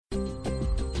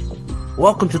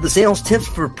Welcome to the Sales Tips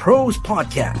for Pros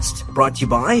podcast, brought to you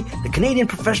by the Canadian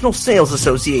Professional Sales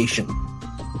Association.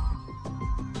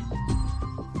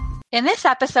 In this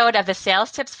episode of the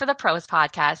Sales Tips for the Pros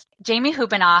podcast, Jamie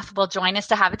Hubenoff will join us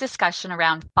to have a discussion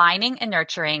around finding and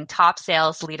nurturing top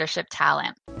sales leadership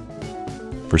talent.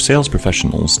 For sales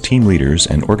professionals, team leaders,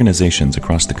 and organizations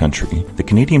across the country, the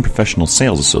Canadian Professional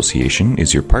Sales Association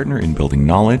is your partner in building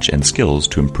knowledge and skills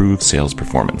to improve sales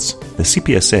performance. The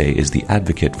CPSA is the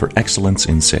advocate for excellence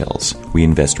in sales. We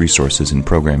invest resources in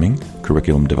programming,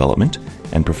 curriculum development,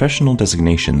 and professional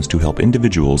designations to help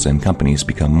individuals and companies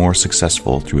become more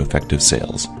successful through effective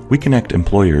sales. We connect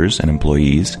employers and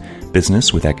employees,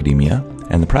 business with academia,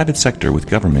 and the private sector with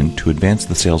government to advance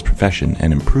the sales profession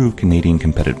and improve Canadian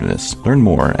competitiveness. Learn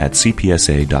more at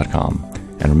cpsa.com.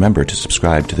 And remember to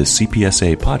subscribe to the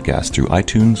CPSA podcast through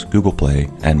iTunes, Google Play,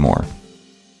 and more.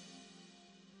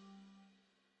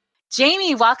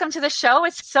 Jamie, welcome to the show.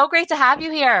 It's so great to have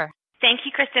you here. Thank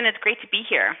you, Kristen. It's great to be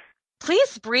here.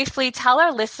 Please briefly tell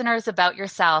our listeners about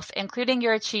yourself, including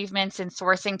your achievements in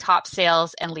sourcing top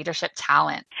sales and leadership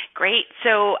talent. Great.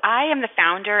 So I am the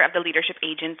founder of the Leadership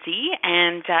Agency,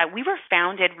 and we were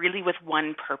founded really with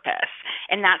one purpose,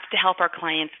 and that's to help our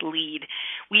clients lead.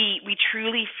 We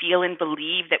truly feel and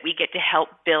believe that we get to help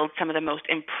build some of the most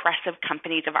impressive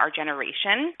companies of our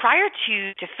generation. Prior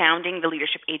to founding the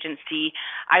Leadership Agency,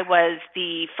 I was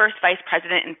the first vice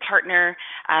president and partner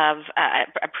of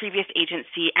a previous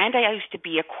agency, and I used to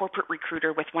be a corporate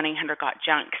recruiter with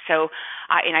 1-800-GOT-JUNK. So,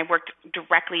 and I worked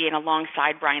directly and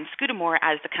alongside Brian Scudamore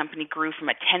as the company grew from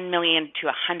a $10 million to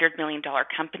a $100 million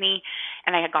company,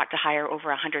 and I got to hire over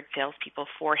 100 salespeople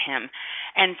for him.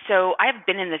 And so I've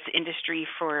been in this industry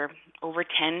for over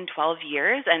 10, 12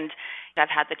 years, and I've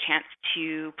had the chance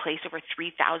to place over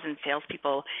 3,000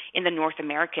 salespeople in the North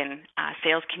American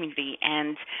sales community.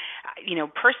 And,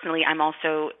 personally, I'm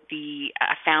also the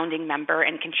founding member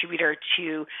and contributor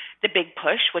to the Big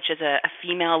Push, which is a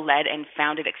female-led and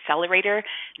founded accelerator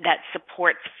that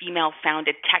supports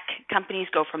female-founded tech companies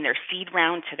go from their seed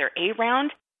round to their A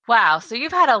round. Wow. So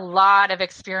you've had a lot of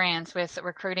experience with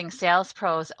recruiting sales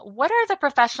pros. What are the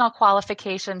professional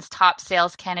qualifications top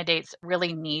sales candidates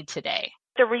really need today?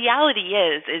 The reality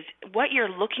is what you're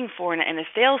looking for in a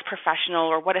sales professional,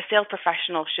 or what a sales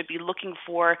professional should be looking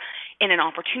for in an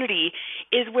opportunity,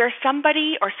 is where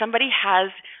somebody has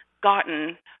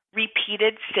gotten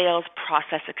repeated sales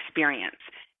process experience.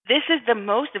 This is the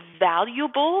most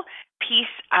valuable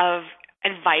piece of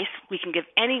advice we can give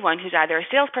anyone who's either a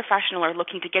sales professional or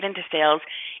looking to get into sales,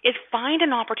 is find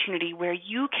an opportunity where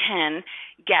you can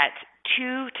get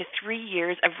 2 to 3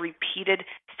 years of repeated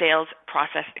sales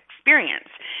process experience.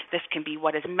 This can be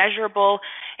what is measurable,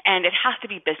 and it has to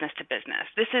be business to business.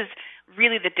 This is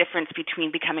really the difference between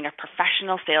becoming a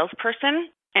professional salesperson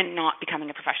and not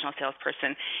becoming a professional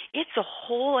salesperson. It's a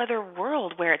whole other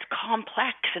world where it's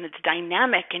complex and it's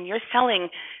dynamic, and you're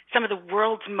selling some of the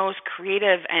world's most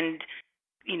creative and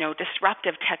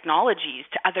disruptive technologies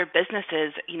to other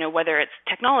businesses, whether it's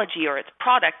technology or it's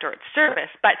product or it's service.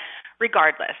 But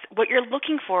regardless, what you're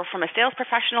looking for from a sales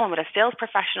professional and what a sales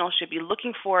professional should be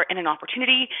looking for in an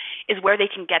opportunity is where they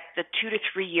can get the 2 to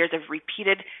 3 years of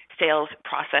repeated sales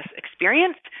process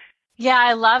experience. Yeah,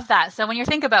 I love that. So when you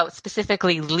think about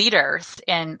specifically leaders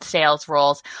in sales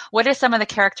roles, what are some of the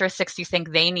characteristics you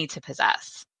think they need to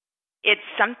possess? It's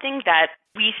something that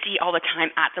we see all the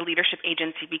time at the Leadership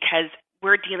Agency because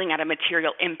we're dealing at a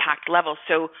material impact level.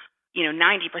 So,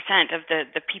 90% of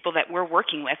the people that we're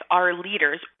working with are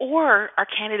leaders or are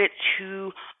candidates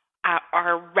who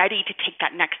are ready to take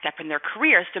that next step in their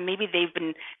career. So maybe they've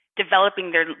been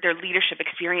developing their leadership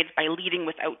experience by leading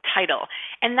without title.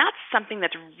 And that's something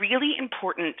that's really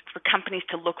important for companies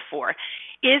to look for.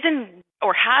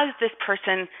 Has this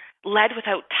person led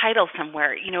without title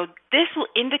somewhere? This will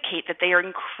indicate that they are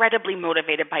incredibly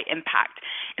motivated by impact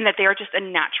and that they are just a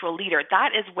natural leader.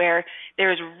 That is where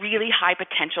there is really high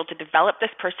potential to develop this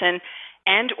person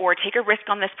and or take a risk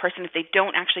on this person if they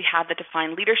don't actually have the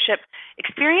defined leadership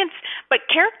experience. But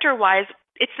character-wise,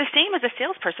 it's the same as a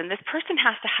salesperson. This person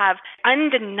has to have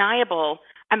undeniable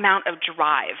amount of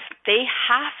drive. They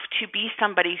have to be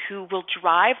somebody who will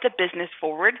drive the business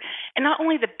forward, and not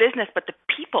only the business, but the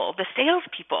people, the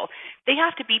salespeople. They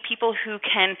have to be people who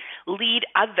can lead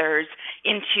others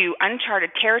into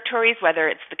uncharted territories, whether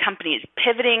it's the company is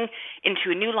pivoting into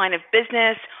a new line of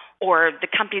business, or the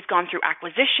company's gone through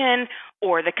acquisition,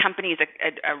 or the company is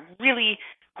a really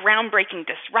groundbreaking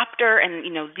disruptor, and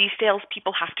these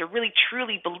salespeople have to really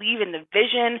truly believe in the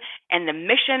vision and the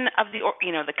mission of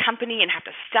the company and have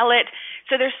to sell it.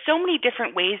 So there's so many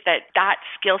different ways that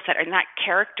skill set and that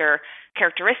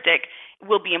characteristic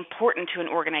will be important to an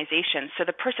organization. So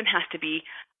the person has to be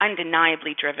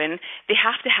undeniably driven. They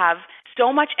have to have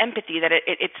so much empathy that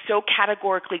it's so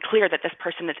categorically clear that this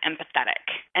person is empathetic.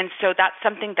 And so that's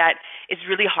something that is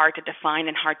really hard to define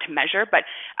and hard to measure, but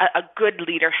a good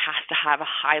leader has to have a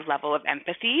high level of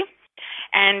empathy.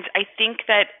 And I think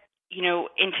that,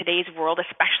 in today's world,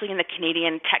 especially in the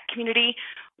Canadian tech community,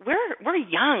 we're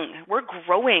young, we're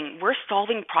growing, we're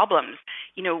solving problems.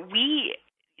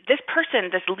 This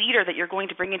person, this leader that you're going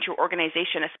to bring into your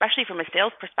organization, especially from a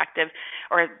sales perspective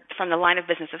or from the line of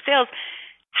business of sales,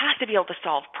 has to be able to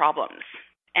solve problems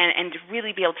and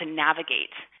really be able to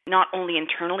navigate, not only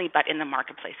internally, but in the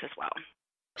marketplace as well.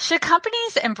 Should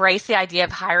companies embrace the idea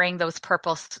of hiring those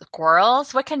purple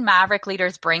squirrels? What can Maverick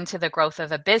leaders bring to the growth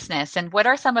of a business, and what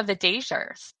are some of the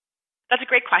dangers? That's a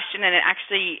great question, and it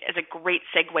actually is a great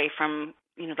segue from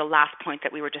the last point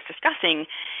that we were just discussing.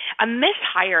 A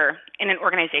mishire in an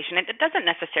organization, it doesn't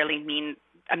necessarily mean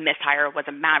a mishire was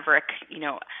a maverick.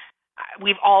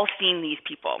 We've all seen these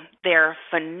people. They're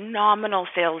phenomenal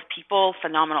salespeople,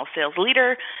 phenomenal sales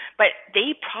leader, but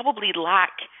they probably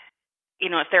lack,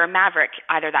 if they're a maverick,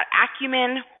 either that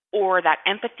acumen or that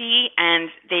empathy, and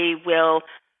they will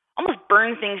almost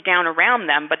burn things down around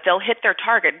them, but they'll hit their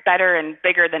target better and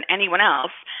bigger than anyone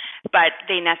else, but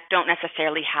they don't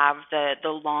necessarily have the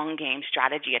long game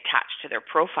strategy attached to their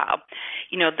profile.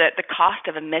 The cost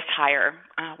of a mishire,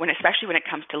 especially when it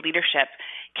comes to leadership,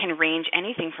 can range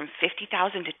anything from $50,000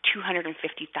 to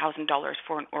 $250,000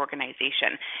 for an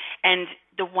organization. And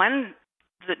the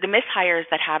mishires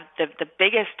that have the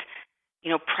biggest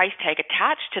price tag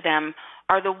attached to them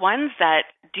are the ones that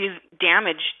do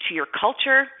damage to your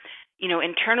culture.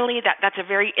 Internally, that's a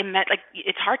very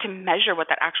it's hard to measure what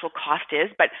that actual cost is,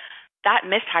 but that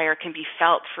mishire can be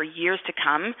felt for years to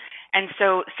come. And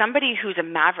so somebody who's a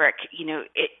maverick,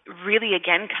 it really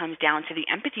again comes down to the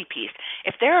empathy piece.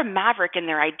 If they're a maverick in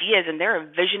their ideas and they're a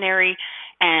visionary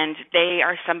and they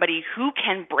are somebody who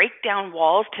can break down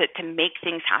walls to make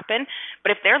things happen,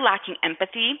 but if they're lacking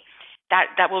empathy,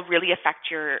 that will really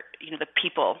affect the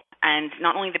people, and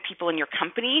not only the people in your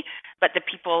company, but the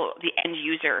people, the end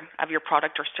user of your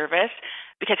product or service,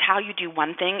 because how you do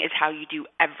one thing is how you do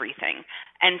everything.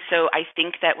 And so I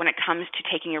think that when it comes to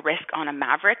taking a risk on a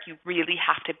maverick, you really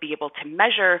have to be able to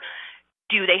measure,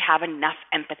 do they have enough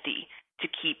empathy to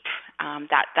keep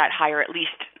that hire at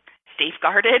least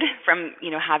safeguarded from,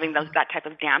 having that type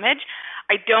of damage.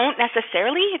 I don't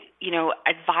necessarily,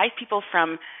 advise people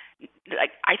from,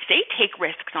 I say take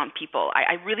risks on people.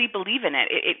 I really believe in it.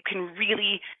 It can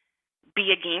really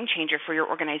be a game changer for your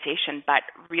organization, but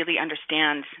really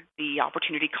understand the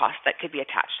opportunity cost that could be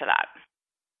attached to that.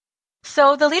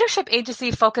 So the leadership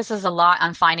agency focuses a lot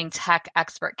on finding tech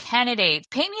expert candidates.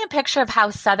 Paint me a picture of how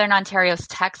Southern Ontario's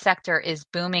tech sector is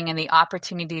booming and the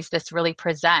opportunities this really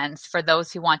presents for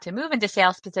those who want to move into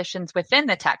sales positions within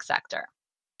the tech sector.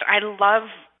 I love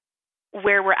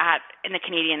where we're at in the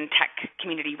Canadian tech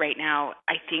community right now.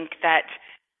 I think that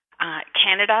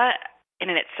Canada in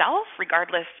and itself,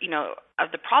 regardless,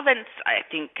 of the province, I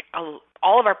think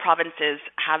all of our provinces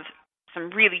have some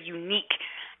really unique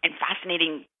and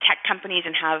fascinating tech companies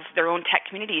and have their own tech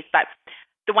communities. But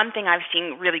the one thing I've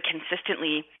seen really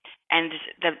consistently, and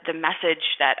the message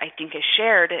that I think is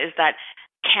shared, is that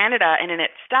Canada in and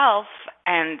itself,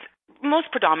 and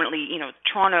most predominantly,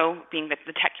 Toronto being the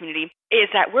tech community, is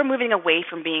that we're moving away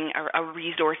from being a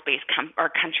resource-based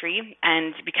country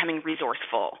and becoming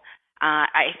resourceful.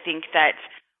 I think that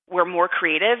we're more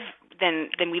creative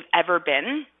than we've ever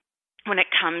been when it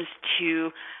comes to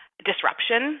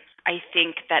disruption. I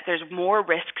think that there's more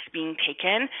risks being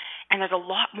taken, and there's a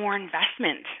lot more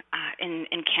investment in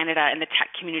Canada in the tech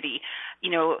community.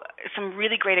 Some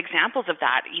really great examples of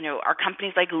that, are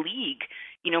companies like League.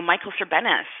 Michael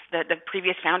Serbenis, the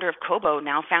previous founder of Kobo,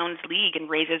 now founds League and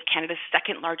raises Canada's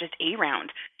second largest A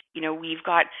round. We've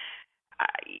got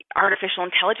artificial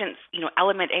intelligence,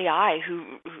 Element AI,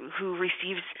 who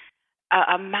receives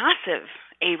a massive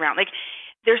A round.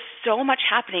 There's so much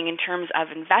happening in terms of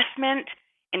investment,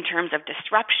 in terms of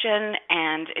disruption,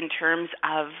 and in terms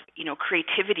of,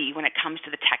 creativity when it comes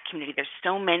to the tech community. There's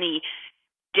so many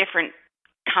different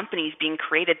companies being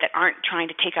created that aren't trying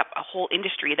to take up a whole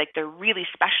industry. They're really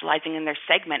specializing in their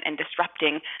segment and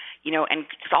disrupting, and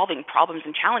solving problems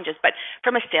and challenges. But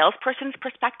from a salesperson's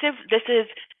perspective, this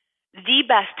is the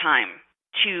best time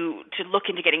to look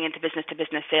into getting into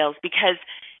business-to-business sales, because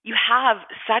you have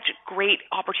such great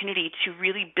opportunity to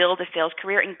really build a sales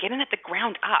career and get in at the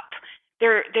ground up.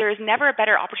 There is never a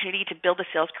better opportunity to build a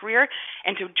sales career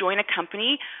and to join a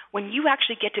company when you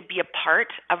actually get to be a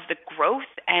part of the growth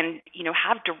and,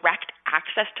 have direct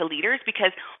access to leaders.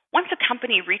 Because once a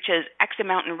company reaches X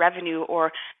amount in revenue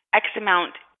or X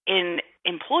amount in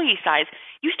employee size,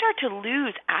 you start to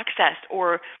lose access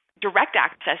or direct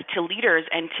access to leaders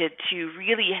and to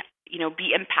really,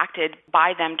 be impacted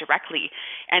by them directly.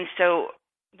 And so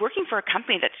working for a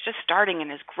company that's just starting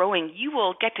and is growing, you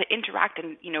will get to interact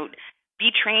and, be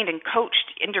trained and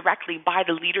coached indirectly by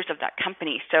the leaders of that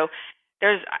company. So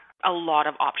there's a lot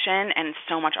of option and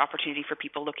so much opportunity for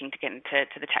people looking to get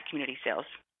into the tech community sales.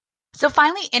 So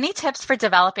finally, any tips for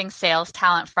developing sales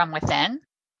talent from within?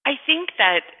 I think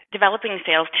that developing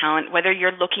sales talent, whether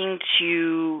you're looking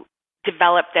to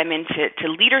develop them into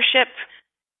leadership,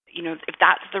 if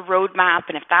that's the roadmap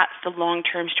and if that's the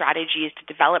long-term strategy is to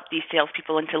develop these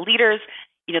salespeople into leaders,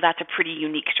 that's a pretty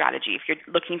unique strategy. If you're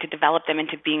looking to develop them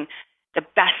into being the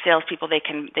best salespeople they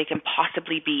can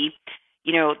possibly be,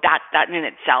 that in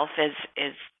itself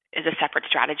is a separate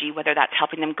strategy, whether that's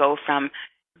helping them go from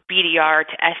BDR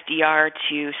to SDR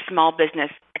to small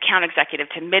business account executive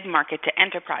to mid-market to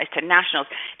enterprise to nationals.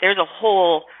 There's a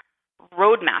whole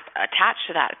roadmap attached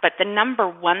to that. But the number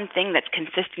one thing that's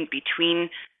consistent between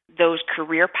those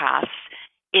career paths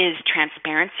is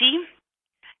transparency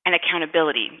and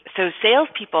accountability. So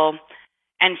salespeople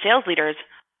and sales leaders,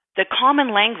 the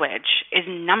common language is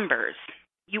numbers.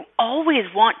 You always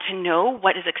want to know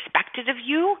what is expected of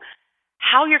you,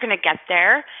 how you're going to get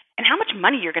there, and how much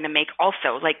money you're going to make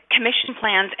also. Like commission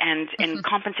plans and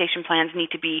compensation plans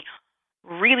need to be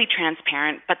really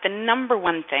transparent. But the number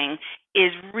one thing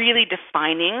is really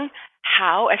defining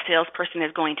how a salesperson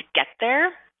is going to get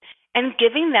there and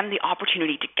giving them the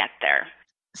opportunity to get there.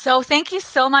 So thank you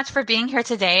so much for being here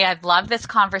today. I've loved this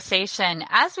conversation.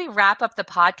 As we wrap up the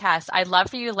podcast, I'd love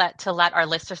for you to let our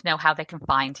listeners know how they can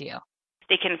find you.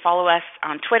 They can follow us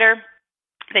on Twitter.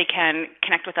 They can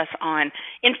connect with us on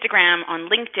Instagram, on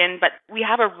LinkedIn. But we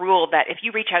have a rule that if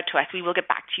you reach out to us, we will get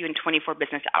back to you in 24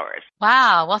 business hours.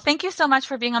 Wow. Well, thank you so much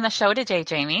for being on the show today,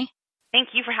 Jamie. Thank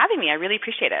you for having me. I really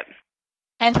appreciate it.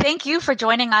 And thank you for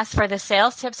joining us for the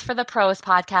Sales Tips for the Pros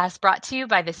podcast brought to you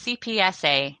by the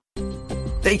CPSA.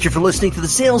 Thank you for listening to the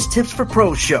Sales Tips for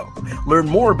Pros show. Learn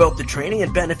more about the training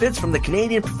and benefits from the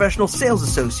Canadian Professional Sales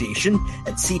Association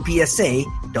at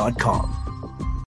cpsa.com.